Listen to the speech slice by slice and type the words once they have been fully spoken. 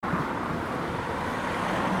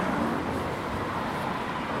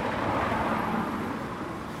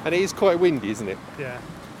And it is quite windy, isn't it? Yeah.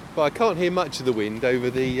 But I can't hear much of the wind over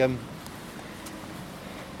the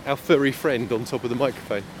our furry friend on top of the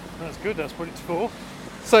microphone. That's good, that's what it's for.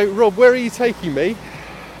 So, Rob, where are you taking me?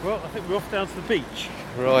 Well, I think we're off down to the beach.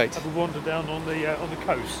 Right. Have a wander down on the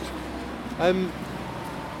coast.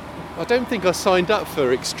 I don't think I signed up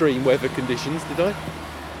for extreme weather conditions, did I?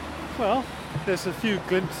 Well, there's a few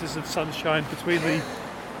glimpses of sunshine between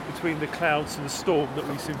the clouds and the storm that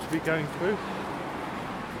we seem to be going through.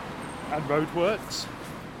 And roadworks.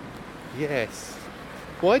 Yes.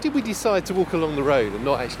 Why did we decide to walk along the road and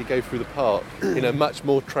not actually go through the park in a much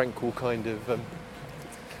more tranquil kind of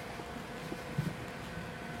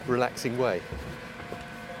relaxing way?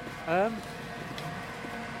 I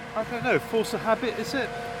don't know, force of habit, is it?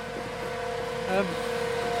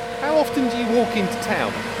 How often do you walk into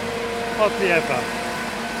town? Hardly ever.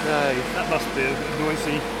 No. That must be a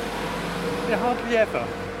noisy... Yeah, hardly ever.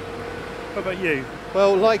 What about you?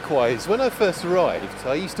 Well, likewise, when I first arrived,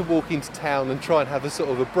 I used to walk into town and try and have a sort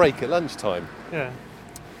of a break at lunchtime. Yeah.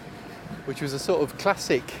 Which was a sort of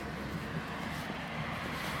classic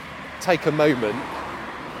take a moment,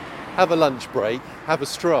 have a lunch break, have a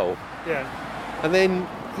stroll. Yeah. And then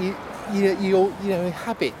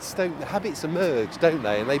habits emerge, don't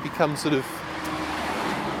they? And they become sort of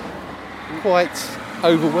quite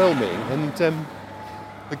overwhelming. And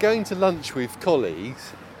going to lunch with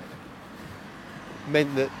colleagues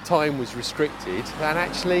meant that time was restricted, and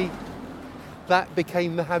actually that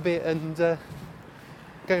became the habit, and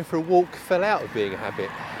going for a walk fell out of being a habit.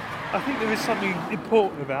 I think there is something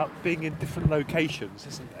important about being in different locations,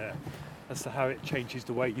 isn't there? As to how it changes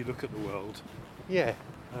the way you look at the world. Yeah.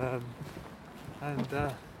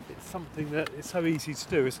 It's something that it's so easy to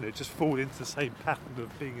do, isn't it? Just fall into the same pattern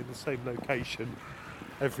of being in the same location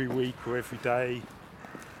every week or every day,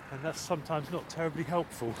 and that's sometimes not terribly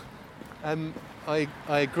helpful. I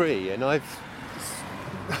agree, and I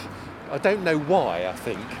don't know why. I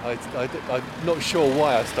think I'm not sure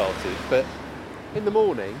why I started, but in the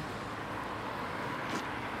morning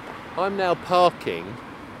I'm now parking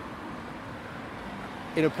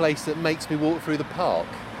in a place that makes me walk through the park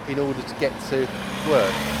in order to get to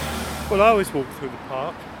work. Well, I always walk through the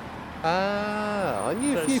park. I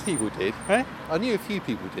knew a few people did. Eh? I knew a few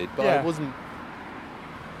people did, but Yeah. I wasn't.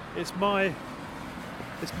 It's my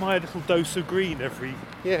little dose of green every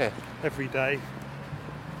day.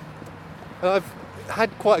 And I've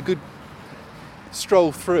had quite a good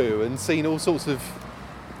stroll through and seen all sorts of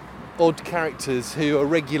odd characters who are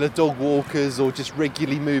regular dog walkers or just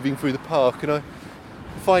regularly moving through the park, and I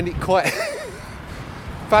find it quite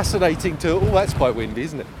fascinating to... Oh, that's quite windy,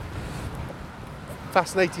 isn't it?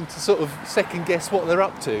 Fascinating to sort of second guess what they're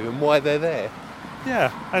up to and why they're there.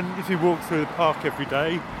 Yeah, and if you walk through the park every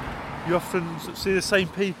day, you often see the same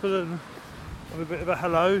people and have a bit of a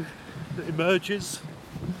hello that emerges.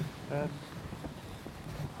 I'm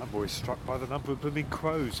always struck by the number of blooming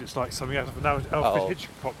crows. It's like something out of an Alfred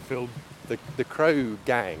Hitchcock film. The crow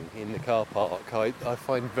gang in the car park I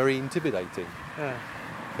find very intimidating. Yeah.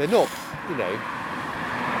 They're not,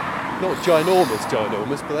 not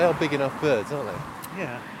ginormous, but they are big enough birds, aren't they?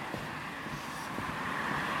 Yeah.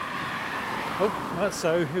 Oh, right,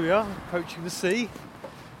 so here we are, approaching the sea.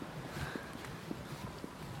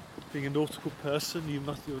 Being a nautical person,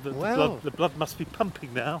 the blood must be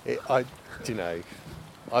pumping now.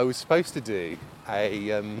 I was supposed to do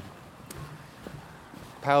a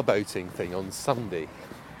powerboating thing on Sunday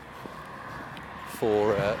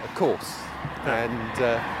for a course, and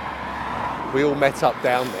we all met up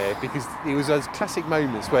down there because it was those classic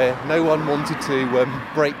moments where no one wanted to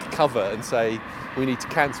break cover and say we need to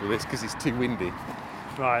cancel this because it's too windy.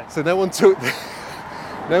 Right. So no one took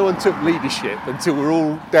leadership until we're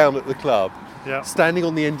all down at the club, standing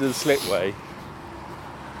on the end of the slipway,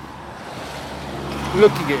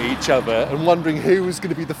 looking at each other and wondering who was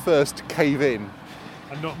going to be the first to cave in.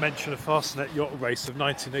 And not mention a Fastnet yacht race of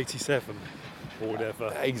 1987 or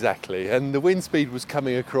whatever. Exactly, and the wind speed was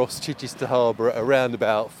coming across Chichester Harbour at around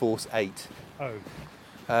about force 8. Oh.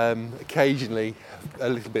 Occasionally a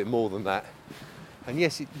little bit more than that. And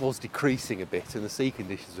yes, it was decreasing a bit and the sea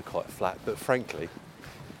conditions were quite flat, but frankly,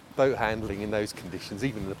 boat handling in those conditions,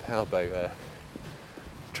 even the powerboat, are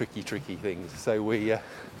tricky things. So we,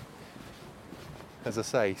 as I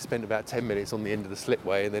say, spent about 10 minutes on the end of the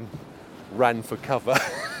slipway and then ran for cover.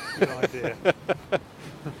 Good idea.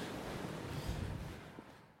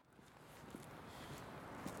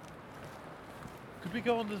 Could we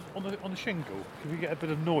go on the shingle? Could we get a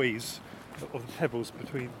bit of noise of the pebbles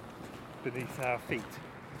beneath our feet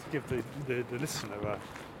to give the listener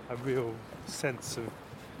a real sense of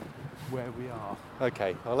where we are.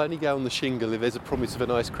 Okay, I'll only go on the shingle if there's a promise of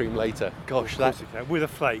an ice cream later. Gosh, Of that... course you can, with a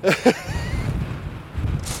flake. Look,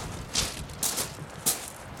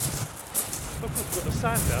 we've got the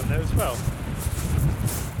sand down there as well.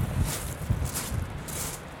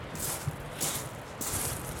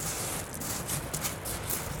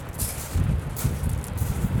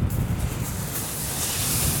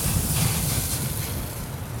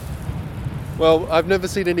 Well, I've never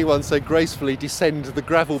seen anyone so gracefully descend the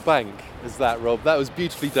gravel bank as that, Rob. That was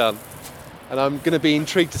beautifully done. And I'm going to be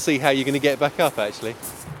intrigued to see how you're going to get back up, actually.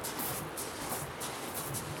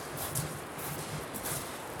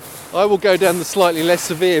 I will go down the slightly less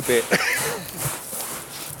severe bit.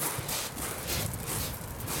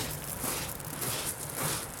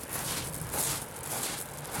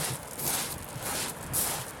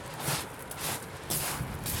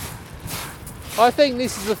 I think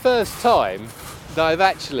this is the first time that I've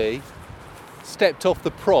actually stepped off the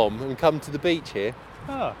prom and come to the beach here,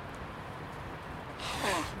 Ah.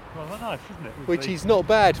 Well, nice, isn't it? which is not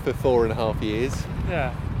bad for 4.5 years.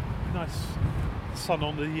 Yeah, nice sun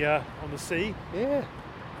on the sea. Yeah,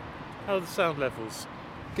 How are the sound levels?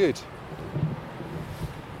 good.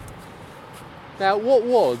 Now, what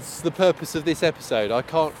was the purpose of this episode? I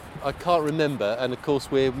can't remember, and of course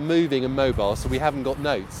we're moving and mobile, so we haven't got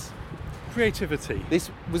notes. Creativity.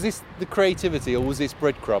 Was this the creativity, or was this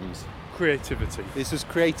breadcrumbs? Creativity. This was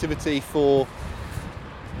creativity for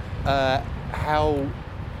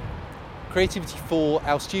creativity for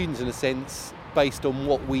our students, in a sense, based on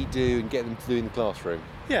what we do and get them to do in the classroom.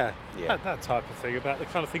 Yeah, Yeah. that type of thing, about the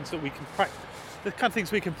kind of things that we can the kind of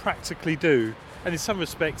things we can practically do, and in some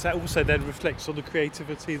respects that also then reflects on the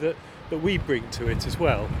creativity that we bring to it as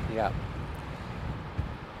well. Yeah.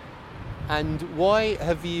 And why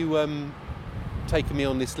have you taken me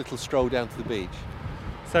on this little stroll down to the beach?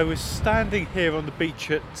 So we're standing here on the beach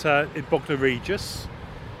in Bognor Regis.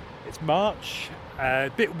 It's March, a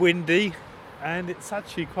bit windy, and it's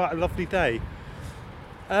actually quite a lovely day.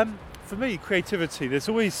 For me, creativity, there's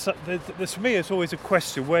for me it's always a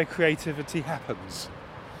question where creativity happens.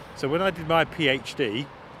 So when I did my PhD,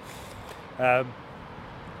 I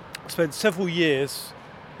spent several years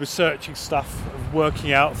researching stuff, and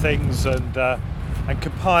working out things, and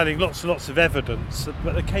compiling lots and lots of evidence.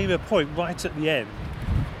 But there came a point right at the end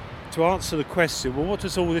to answer the question, well, what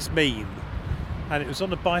does all this mean? And it was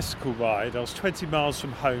on a bicycle ride. I was 20 miles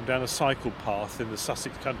from home down a cycle path in the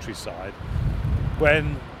Sussex countryside,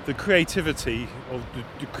 when the creativity, or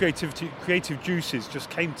the creative juices just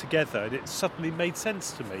came together, and it suddenly made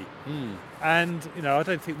sense to me. And I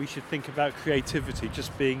don't think we should think about creativity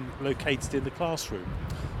just being located in the classroom.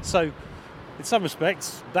 So in some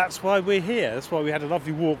respects, that's why we're here. That's why we had a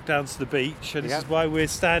lovely walk down to the beach, and this is why we're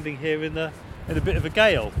standing here in a bit of a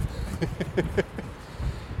gale.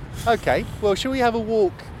 Okay, well, shall we have a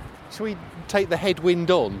walk? Shall we take the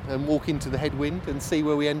headwind on and walk into the headwind and see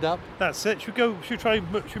where we end up? That's it. Should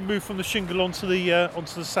we move from the shingle onto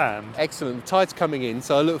the sand? Excellent. The tide's coming in,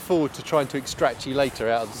 so I look forward to trying to extract you later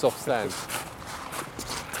out of the soft sand.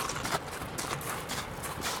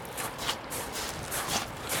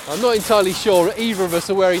 I'm not entirely sure either of us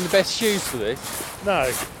are wearing the best shoes for this.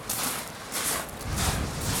 No.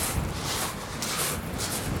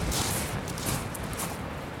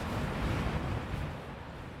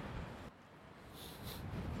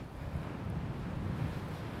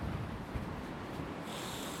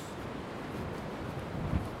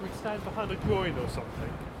 We stand behind a groin or something.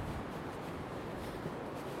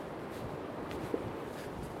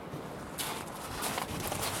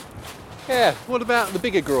 Yeah, what about the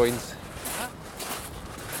bigger groins?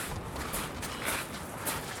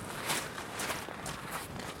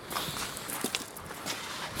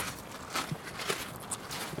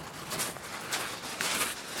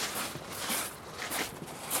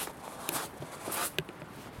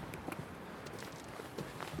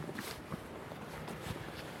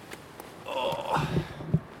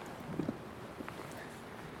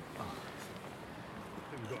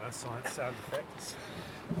 We've got our science sound effects.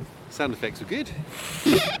 Sound effects are good.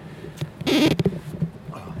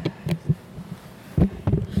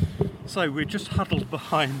 So we're just huddled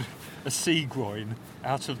behind a sea groin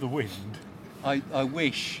out of the wind. I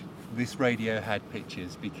wish this radio had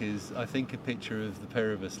pictures, because I think a picture of the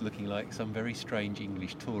pair of us looking like some very strange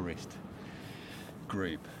English tourist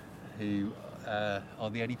group who are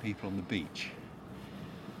the only people on the beach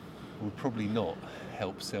will probably not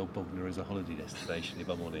help sell Bognor as a holiday destination, if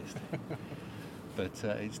I'm honest. But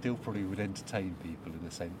it still probably would entertain people in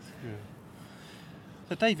a sense. Yeah.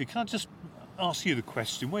 So David, can I just ask you the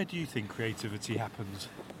question, where do you think creativity happens?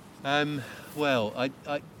 Well,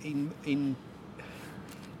 in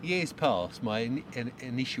years past, my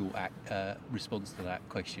initial response to that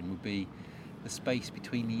question would be the space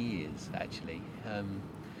between the ears, actually.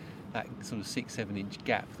 That sort of 6-7 inch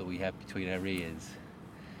gap that we have between our ears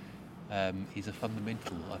is a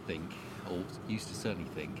fundamental, I think, or used to certainly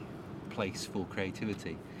think, place for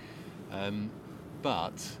creativity.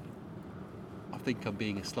 But I think I'm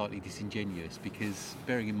being slightly disingenuous, because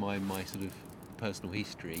bearing in mind my sort of personal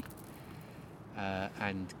history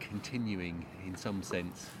and continuing, in some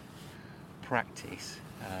sense, practice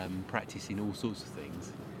in all sorts of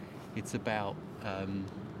things, it's about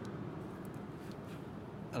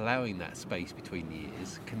allowing that space between the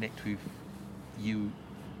ears connect with you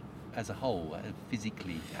as a whole,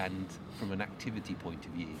 physically and from an activity point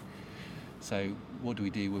of view. So what do we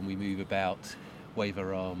do when we move about, wave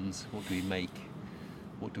our arms? What do we make?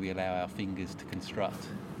 What do we allow our fingers to construct?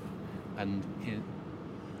 And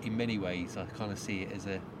in many ways, I kind of see it as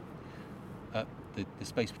the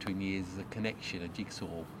space between the ears as a connection, a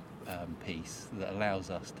jigsaw piece that allows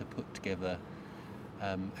us to put together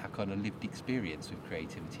our kind of lived experience with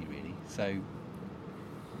creativity, really. So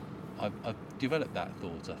I've developed that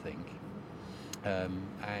thought, I think,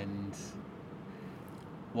 and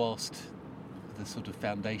whilst the sort of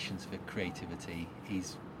foundations for creativity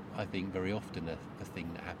is, I think, very often a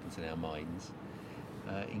thing that happens in our minds,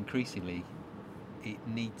 increasingly it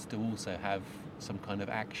needs to also have some kind of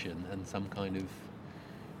action and some kind of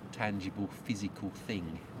tangible physical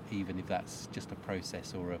thing, even if that's just a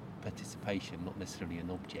process or a participation, not necessarily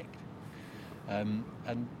an object. And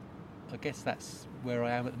I guess that's where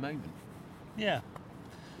I am at the moment. Yeah.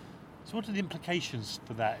 So what are the implications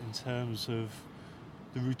for that in terms of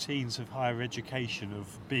the routines of higher education,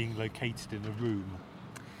 of being located in a room?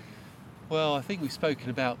 Well, I think we've spoken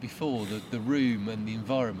about before the room and the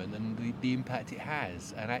environment and the impact it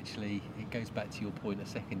has. And actually, it goes back to your point a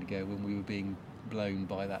second ago when we were being blown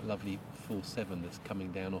by that lovely 4-7 that's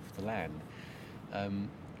coming down off the land.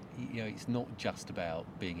 It's not just about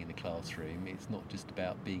being in a classroom. It's not just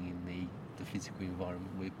about being in the physical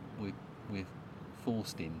environment we're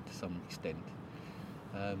forced in to some extent.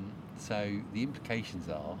 So the implications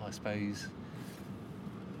are, I suppose,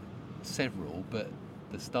 several, but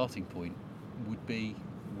the starting point would be,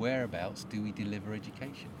 whereabouts do we deliver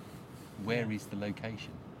education? Where is the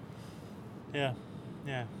location? Yeah,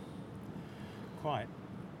 quite.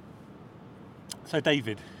 So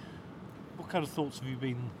David, what kind of thoughts have you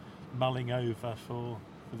been mulling over for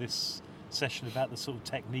this session about the sort of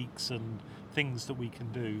techniques and things that we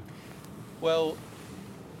can do? Well,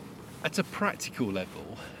 at a practical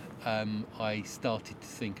level, I started to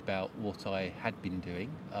think about what I had been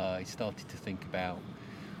doing. I started to think about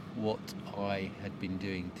what I had been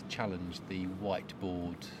doing to challenge the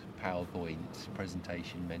whiteboard, PowerPoint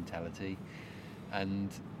presentation mentality.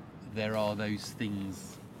 And there are those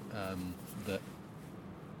things that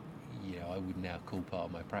I would now call part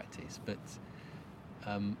of my practice. But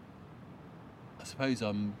I suppose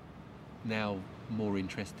I'm now more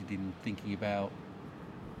interested in thinking about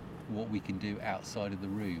what we can do outside of the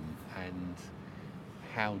room, and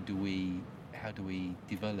how do we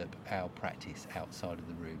develop our practice outside of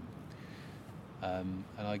the room. And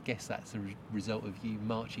I guess that's a result of you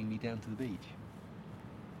marching me down to the beach.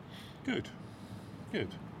 Good.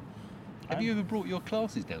 Have you ever brought your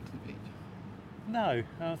classes down to the beach? No,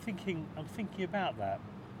 I'm thinking about that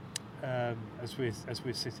as we're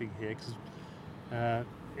sitting here, because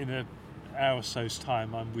in an hour or so's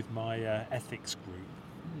time I'm with my ethics group,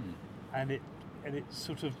 and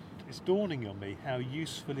it's dawning on me how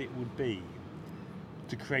useful it would be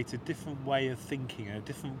to create a different way of thinking and a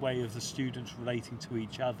different way of the students relating to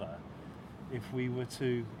each other if we were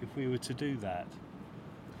to do that.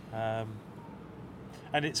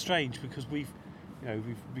 And it's strange because we've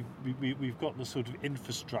got the sort of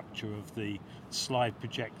infrastructure of the slide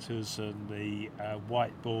projectors and the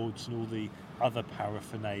whiteboards and all the other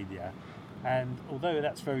paraphernalia, and although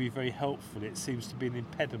that's very, very helpful, it seems to be an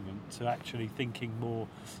impediment to actually thinking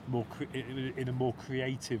in a more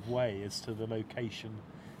creative way as to the location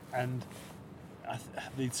and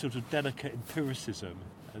the sort of delicate empiricism,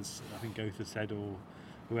 as I think Goethe said, or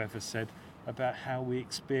whoever said, about how we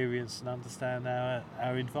experience and understand our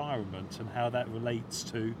environment and how that relates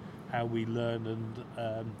to how we learn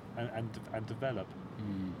and develop.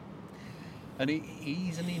 And it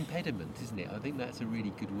is an impediment, isn't it? I think that's a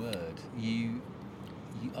really good word.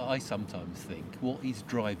 I sometimes think, what is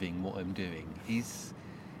driving what I'm doing? Is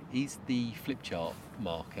the flip chart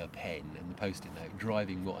marker pen and the post-it note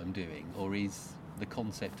driving what I'm doing, or is the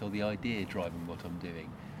concept or the idea driving what I'm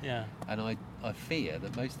doing? Yeah. And I fear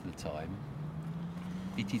that most of the time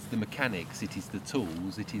it is the mechanics, it is the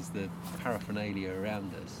tools, it is the paraphernalia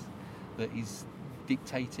around us that is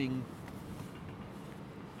dictating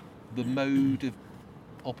the mode of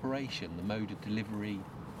operation, the mode of delivery.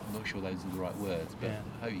 I'm not sure those are the right words, but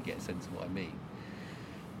I hope you get a sense of what I mean.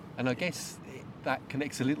 And I guess that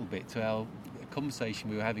connects a little bit to our conversation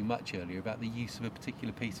we were having much earlier about the use of a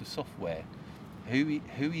particular piece of software. Who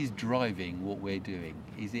is driving what we're doing?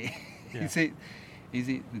 Is it is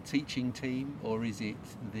it the teaching team, or is it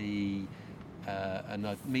the and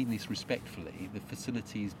I mean this respectfully, the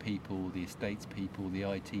facilities people, the estates people, the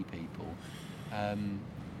IT people?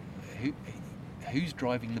 Who's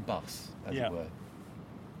driving the bus, as it were?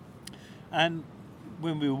 And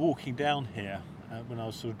when we were walking down here, when I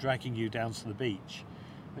was sort of dragging you down to the beach,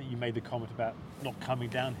 you made the comment about not coming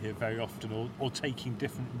down here very often, or taking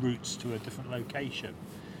different routes to a different location.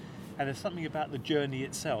 And there's something about the journey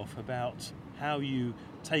itself, about how you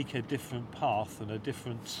take a different path and a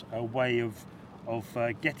different way of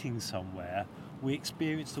getting somewhere. We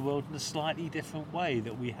experience the world in a slightly different way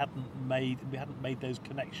that we hadn't made those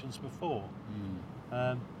connections before.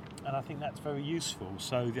 And I think that's very useful.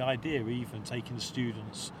 So the idea of even taking the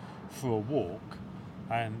students for a walk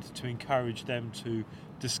and to encourage them to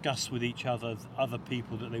discuss with each other other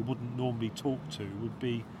people that they wouldn't normally talk to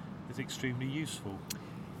is extremely useful.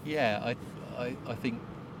 Yeah, I think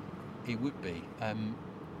it would be. And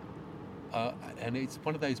it's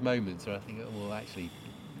one of those moments where I think, well, actually,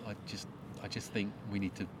 I just think we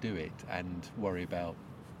need to do it and worry about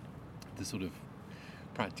the sort of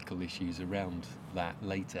practical issues around that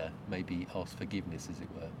later, maybe ask forgiveness, as it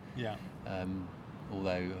were. Yeah.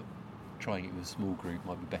 Although trying it with a small group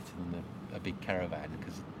might be better than a big caravan,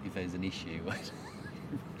 because if there's an issue,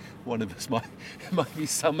 one of us might be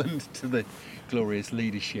summoned to the glorious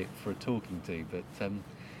leadership for a talking to. But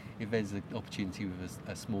if there's an opportunity with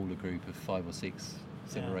a smaller group of 5 or 6,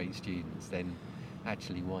 7 or 8 students, then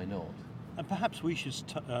actually why not? And perhaps we should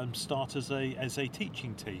start as a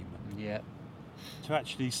teaching team. Yeah. To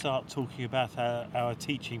actually start talking about our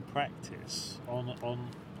teaching practice on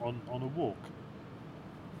a walk.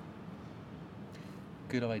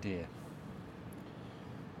 Good idea.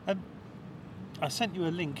 I sent you a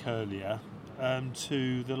link earlier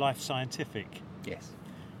to the Life Scientific. Yes.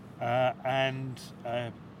 And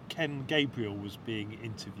Ken Gabriel was being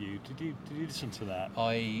interviewed. Did you listen to that?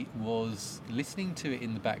 I was listening to it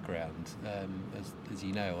in the background. As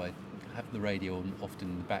you know, I have the radio on often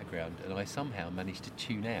in the background, and I somehow managed to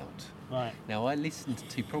tune out. Right. Now, I listened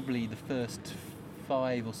to probably the first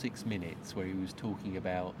 5 or 6 minutes where he was talking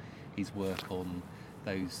about his work on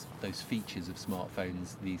those features of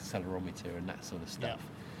smartphones, the accelerometer and that sort of stuff.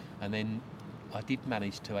 Yeah. And then I did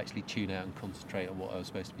manage to actually tune out and concentrate on what I was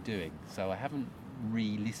supposed to be doing. So I haven't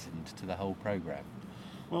re-listened to the whole programme.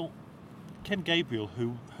 Well, Ken Gabriel,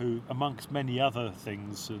 who amongst many other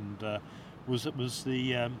things, and was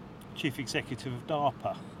the Chief Executive of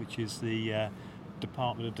DARPA, which is the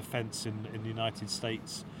Department of Defense in the United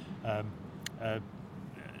States,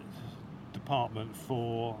 department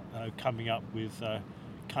for coming up with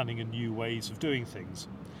cunning and new ways of doing things,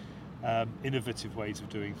 innovative ways of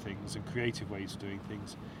doing things and creative ways of doing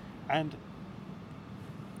things. And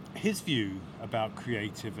his view about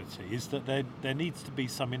creativity is that there needs to be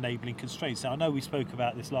some enabling constraints. Now, I know we spoke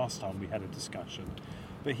about this last time we had a discussion,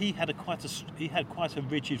 but he had quite a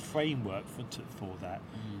rigid framework for that.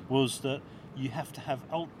 Was that you have to have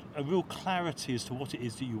a real clarity as to what it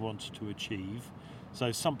is that you want to achieve. So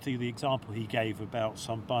the example he gave about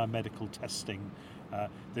some biomedical testing, that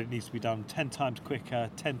it needs to be done 10 times quicker,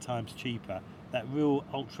 10 times cheaper, that real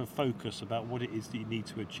ultra focus about what it is that you need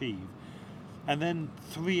to achieve. And then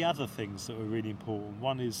 3 other things that were really important.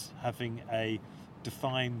 One is having a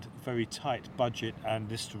defined, very tight budget and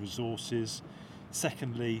list of resources.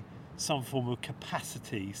 Secondly, some form of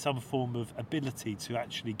capacity, some form of ability to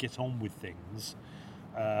actually get on with things,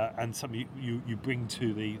 and something you bring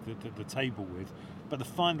to the table with. But the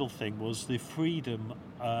final thing was the freedom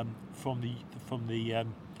from the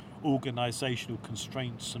organisational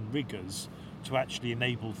constraints and rigours to actually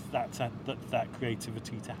enable that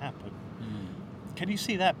creativity to happen. Can you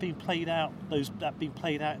see that being played out? That being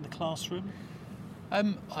played out in the classroom?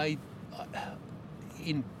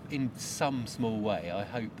 In some small way, I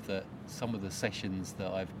hope that some of the sessions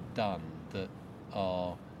that I've done that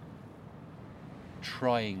are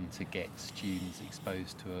trying to get students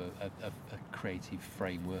exposed to a creative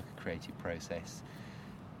framework, a creative process,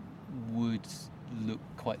 would look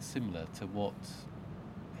quite similar to what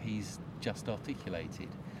he's just articulated.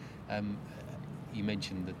 You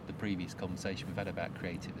mentioned the previous conversation we've had about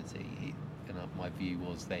creativity. my view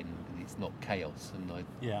was then it's not chaos, and I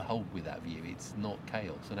hold with that view. It's not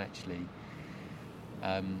chaos, and actually,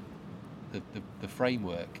 the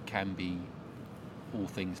framework can be all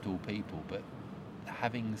things to all people, but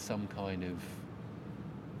having some kind of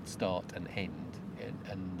start and end,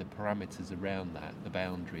 and the parameters around that, the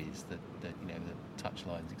boundaries, the touch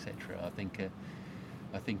lines, etc. I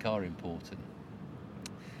think are important,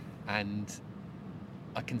 and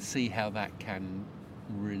I can see how that can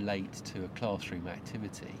relate to a classroom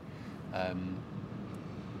activity.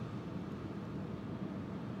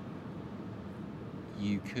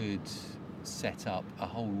 You could set up a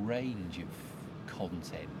whole range of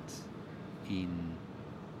content in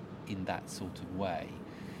that sort of way.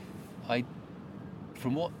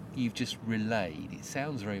 From what you've just relayed, it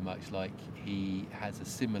sounds very much like he has a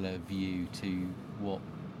similar view to what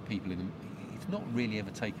people it's not really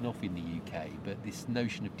ever taken off in the UK, but this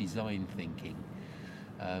notion of design thinking.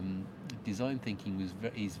 Design thinking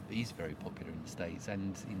is very popular in the States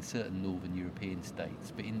and in certain Northern European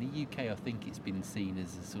states, but in the UK I think it's been seen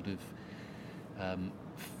as a sort of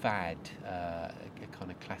fad, a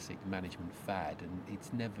kind of classic management fad, and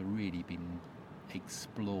it's never really been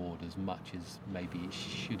explored as much as maybe it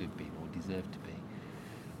should have been or deserved to be.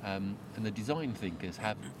 And the design thinkers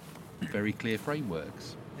have very clear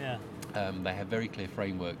frameworks. Yeah. They have very clear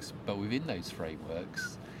frameworks, but within those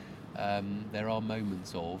frameworks there are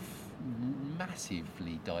moments of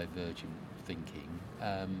massively divergent thinking,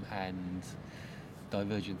 and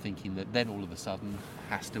divergent thinking that then all of a sudden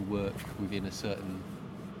has to work within a certain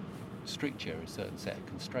stricture, a certain set of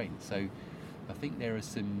constraints. So I think there are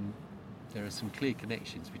some clear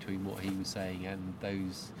connections between what he was saying and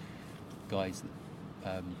those guys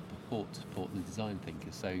that support the design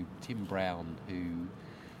thinkers. So Tim Brown, who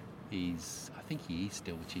I think he is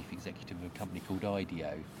still the chief executive of a company called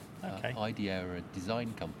IDEO. Okay. IDEO are a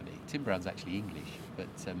design company. Tim Brown's actually English, but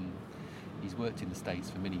he's worked in the States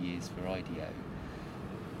for many years for IDEO.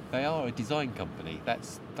 They are a design company.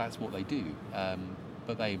 That's what they do.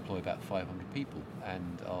 But they employ about 500 people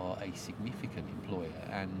and are a significant employer.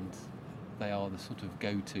 And they are the sort of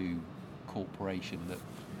go-to corporation that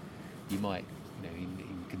you might,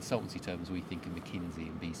 in consultancy terms, we think of McKinsey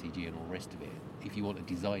and BCG and all the rest of it. If you want a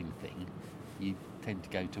design thing, you tend to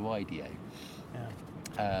go to IDEO. Yeah.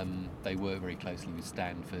 They work very closely with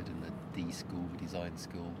Stanford and the D School, the design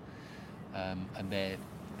school, and their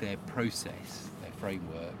process, their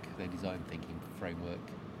framework, their design thinking framework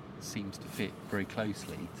seems to fit very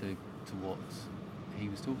closely to what he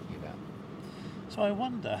was talking about. So I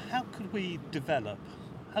wonder, how could you develop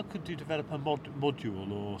a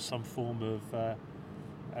module or some form of a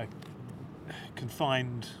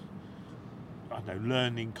confined,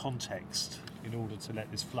 learning context in order to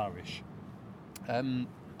let this flourish?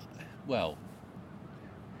 Well,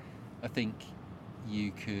 I think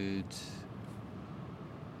you could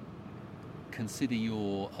consider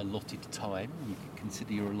your allotted time, you could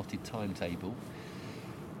consider your allotted timetable,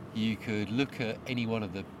 you could look at any one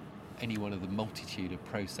of the multitude of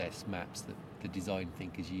process maps that the design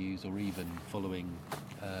thinkers use, or even following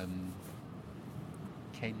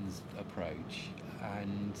Ken's approach,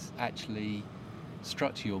 and actually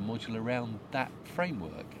structure your module around that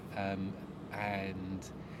framework,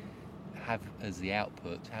 and have as the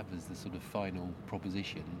output, have as the sort of final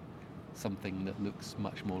proposition, something that looks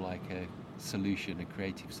much more like a solution, a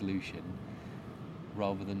creative solution,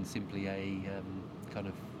 rather than simply a kind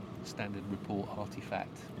of standard report,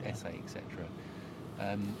 artifact, essay, etc.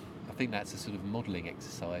 I think that's a sort of modelling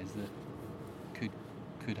exercise that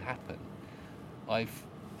could happen. I've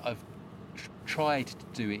tried to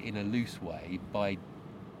do it in a loose way by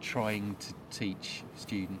trying to teach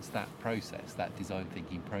students that process, that design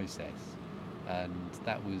thinking process, and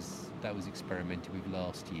that was experimented with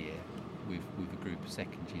last year with a group of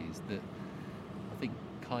second years that I think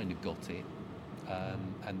kind of got it,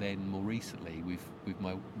 and then more recently with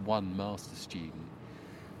my one master student,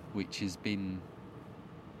 which has been,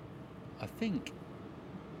 I think,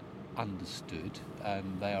 understood.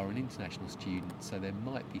 They are an international student, so there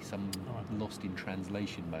might be some lost in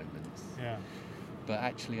translation moments. Yeah. But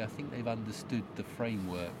actually, I think they've understood the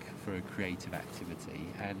framework for a creative activity,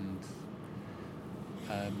 and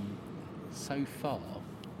so far,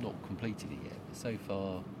 not completed it yet, but so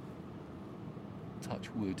far, touch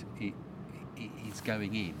wood, it's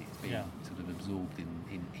going in. It's being sort of absorbed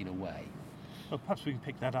in a way. Well, perhaps we can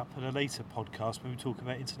pick that up at a later podcast when we talk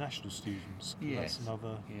about international students. Yes. That's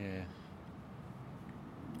another. Yeah.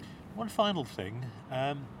 One final thing,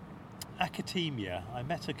 academia. I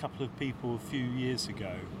met a couple of people a few years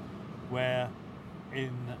ago where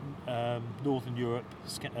in Northern Europe,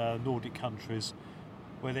 Nordic countries,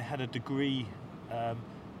 where they had a degree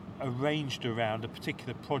arranged around a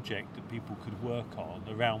particular project that people could work on,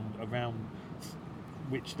 around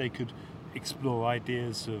which they could explore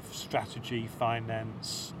ideas of strategy,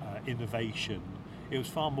 finance, innovation. It was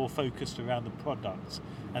far more focused around the products,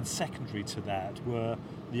 and secondary to that were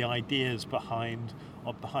the ideas behind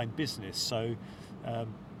business. So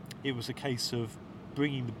it was a case of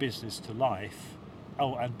bringing the business to life.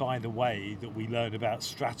 Oh, and by the way, that we learn about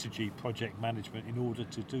strategy, project management in order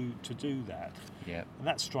to do that. Yeah. And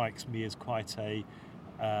that strikes me as quite a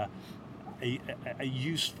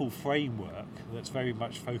useful framework that's very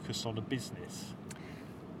much focused on a business.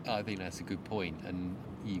 I think that's a good point, and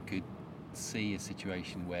you could see a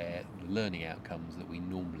situation where the learning outcomes that we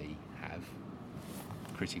normally have,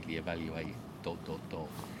 critically evaluate ...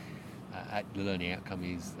 The learning outcome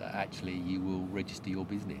is that actually you will register your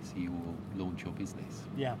business, you will launch your business.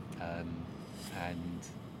 Yeah. And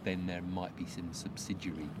then there might be some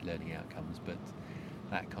subsidiary learning outcomes, but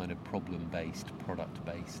that kind of problem-based,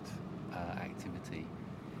 product-based activity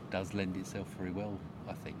does lend itself very well,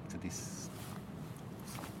 I think, to this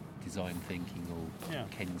design thinking or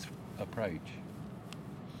Ken's approach.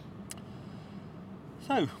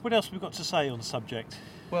 So, what else have we got to say on the subject?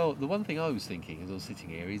 Well, the one thing I was thinking as I was sitting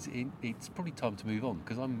here is it's probably time to move on,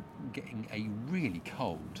 because I'm getting a really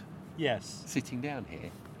cold sitting down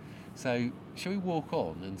here. So, shall we walk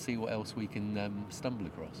on and see what else we can stumble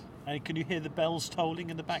across? And can you hear the bells tolling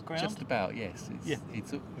in the background? Just about, yes.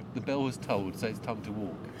 It's the bell was tolled, so it's time to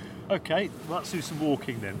walk. Okay, let's do some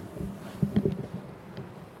walking then.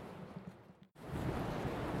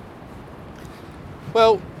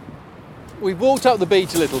 Well, we've walked up the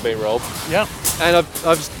beach a little bit, Rob. Yeah. And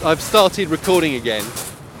I've started recording again,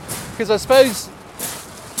 because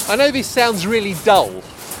I know this sounds really dull,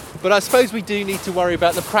 but I suppose we do need to worry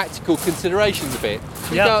about the practical considerations a bit.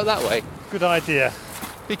 Should we go out that way? Good idea.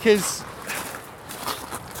 Because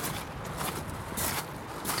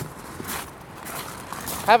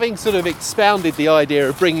having sort of expounded the idea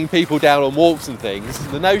of bringing people down on walks and things,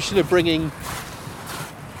 the notion of bringing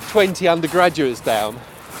 20 undergraduates down,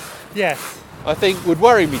 yes, I think would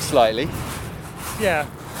worry me slightly. Yeah,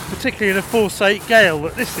 particularly in a Force 8 gale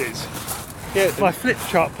that this is. Yeah. My flip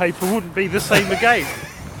chart paper wouldn't be the same again.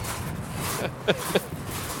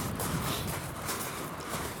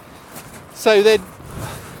 So then,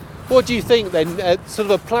 what do you think then?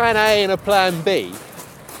 Sort of a plan A and a plan B?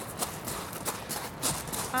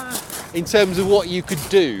 In terms of what you could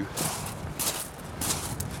do?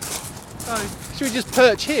 Should we just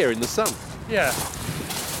perch here in the sun? Yeah.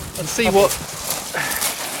 And see what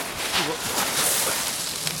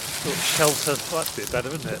sort of shelter. Well, that's a bit better,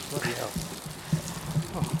 isn't it? Bloody hell.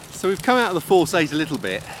 So we've come out of the Force 8 a little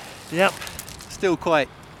bit. Yep. Still quite...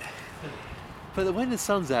 But when the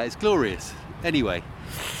sun's out, it's glorious. Anyway,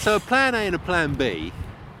 so a plan A and a plan B.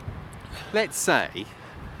 Let's say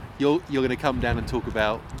you're going to come down and talk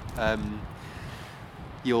about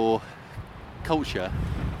your culture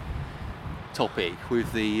topic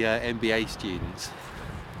with the MBA students.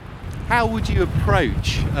 How would you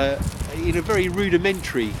approach, in a very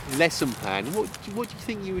rudimentary lesson plan, what do you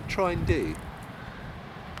think you would try and do?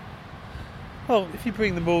 Well, if you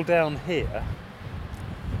bring them all down here,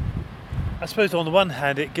 I suppose on the one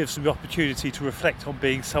hand it gives them the opportunity to reflect on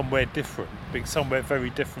being somewhere different, being somewhere very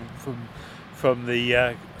different from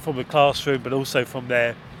the classroom, but also from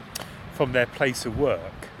their place of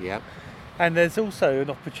work. Yeah. And there's also an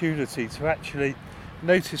opportunity to actually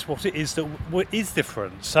notice what it is that is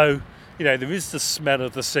different. So, you know, there is the smell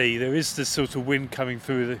of the sea, there is the sort of wind going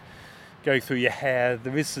through your hair,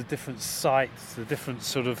 there is the different sights, the different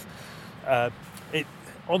sort of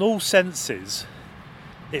on all senses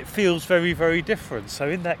it feels very, very different. So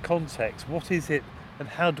in that context, what is it and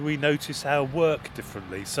how do we notice our work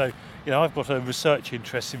differently? So, you know, I've got a research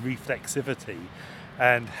interest in reflexivity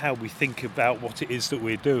and how we think about what it is that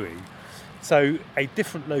we're doing. So a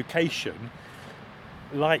different location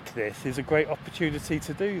like this is a great opportunity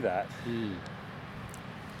to do that.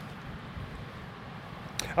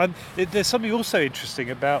 And there's something also interesting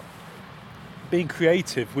about being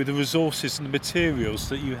creative with the resources and the materials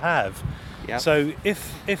that you have. Yep. So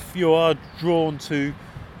if you are drawn to, you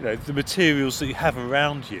know, the materials that you have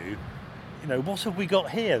around you, you know, what have we got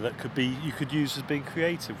here that you could use as being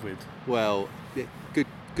creative with? Well,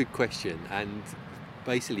 good question. And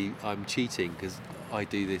basically I'm cheating because I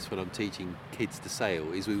do this when I'm teaching kids to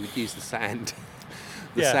sail, is we would use the sand.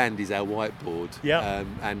 The sand is our whiteboard,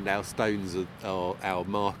 and our stones are our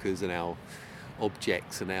markers and our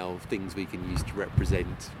objects and our things we can use to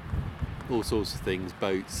represent all sorts of things,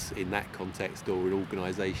 boats in that context or in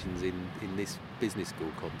organisations in this business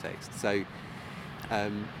school context. So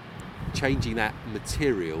changing that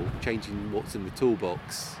material, changing what's in the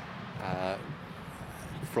toolbox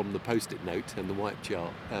from the post-it note and the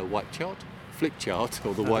flip chart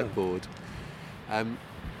or the whiteboard,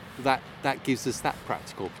 that gives us that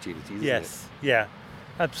practical opportunity, doesn't it? Yes, yeah,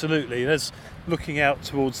 absolutely. There's looking out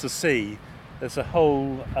towards the sea. There's a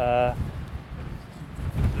whole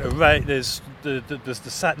array. There's the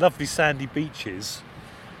lovely sandy beaches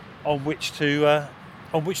on which to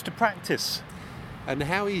practice. And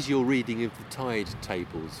how is your reading of the tide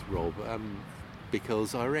tables, Rob?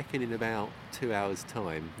 Because I reckon in about 2 hours'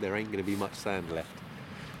 time there ain't going to be much sand left.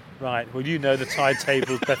 Right. Well, you know the tide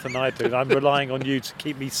tables better than I do. And I'm relying on you to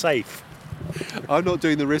keep me safe. I'm not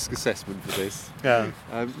doing the risk assessment for this. Yeah.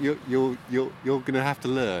 You're going to have to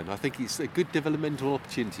learn. I think it's a good developmental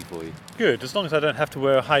opportunity for you. Good. As long as I don't have to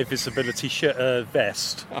wear a high visibility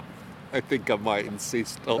vest. I think I might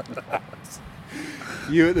insist on that.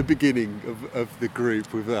 You at the beginning of the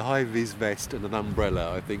group with a high-vis vest and an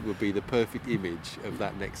umbrella, I think, would be the perfect image of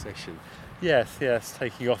that next session. Yes,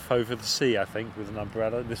 taking off over the sea, I think, with an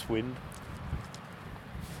umbrella, this wind.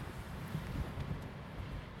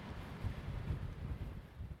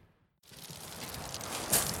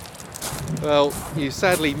 Well, you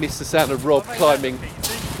sadly missed the sound of Rob climbing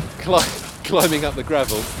up the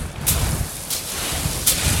gravel.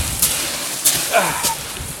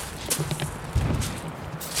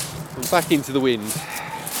 And back into the wind.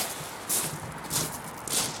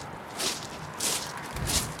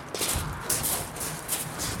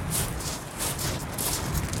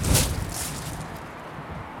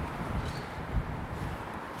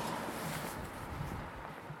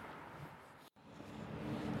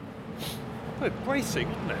 Bracing,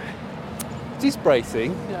 isn't it? It is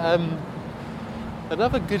bracing.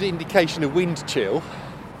 Another good indication of wind chill.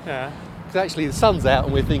 Yeah. Because actually the sun's out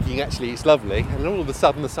and we're thinking actually it's lovely, and all of a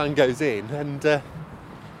sudden the sun goes in and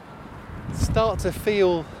start to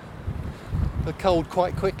feel the cold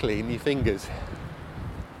quite quickly in your fingers.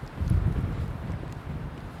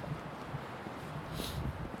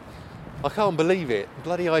 I can't believe it. The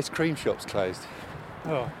bloody ice cream shop's closed.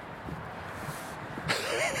 Oh.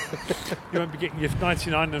 You won't be getting your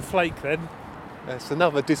 99 and flake then. It's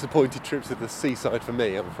another disappointed trip to the seaside for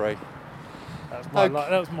me, I'm afraid. That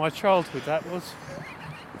was my childhood, that was.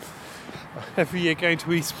 Every year going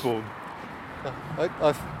to Eastbourne.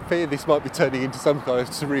 I fear this might be turning into some kind of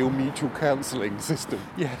surreal mutual counselling system.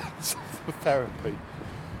 Yeah, for therapy.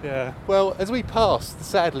 Yeah. Well, as we pass the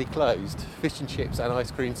sadly closed fish and chips and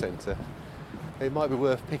ice cream centre, it might be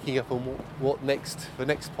worth picking up on what the next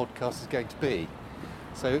podcast is going to be.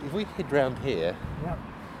 So if we head round here, yep,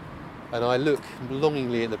 and I look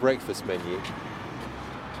longingly at the breakfast menu,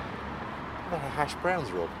 what about hash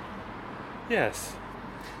browns, Rob? Yes.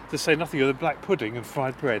 To say nothing of the black pudding and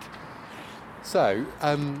fried bread. So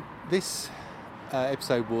this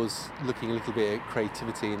episode was looking a little bit at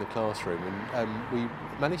creativity in the classroom, and we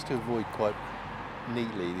managed to avoid quite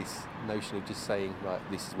neatly this notion of just saying, right,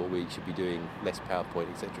 this is what we should be doing, less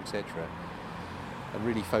PowerPoint, etc., and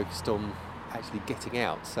really focused on actually getting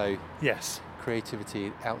out. So yes,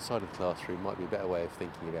 creativity outside of the classroom might be a better way of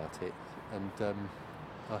thinking about it, and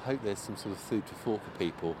I hope there's some sort of food for thought for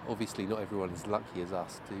people. Obviously not everyone is lucky as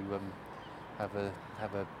us to have a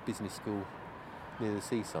business school near the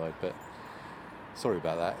seaside, but sorry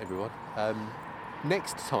about that, everyone.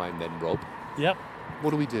 Next time then, Rob. Yep.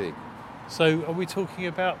 What are we doing? So are we talking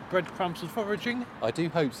about breadcrumbs and foraging? I do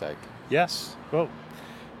hope so. Yes. Well,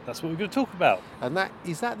 that's what we're going to talk about. And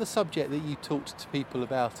is that the subject that you talked to people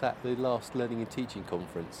about at the last Learning and Teaching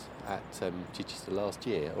conference at Chichester last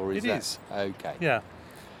year, or is it that is? Okay? Yeah.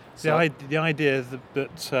 So the idea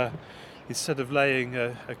that instead of laying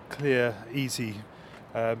a clear, easy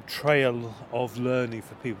trail of learning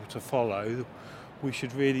for people to follow, we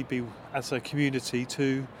should really be, as a community,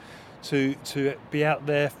 to be out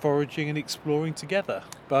there foraging and exploring together.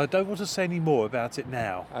 But I don't want to say any more about it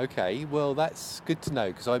now. Okay, well that's good to know,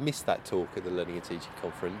 because I missed that talk at the Learning and Teaching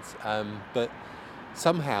conference, but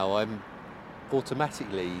somehow I'm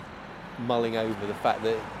automatically mulling over the fact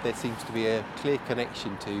that there seems to be a clear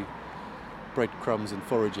connection to breadcrumbs and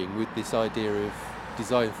foraging with this idea of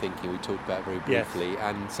design thinking we talked about very briefly, yes,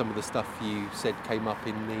 and some of the stuff you said came up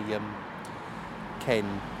in the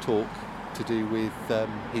Ken talk to do with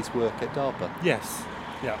his work at DARPA. Yes.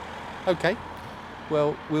 Yeah. Okay.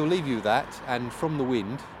 Well, we'll leave you with that, and from the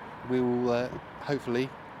wind, we'll hopefully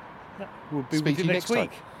we'll be with you next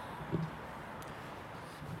week. Time.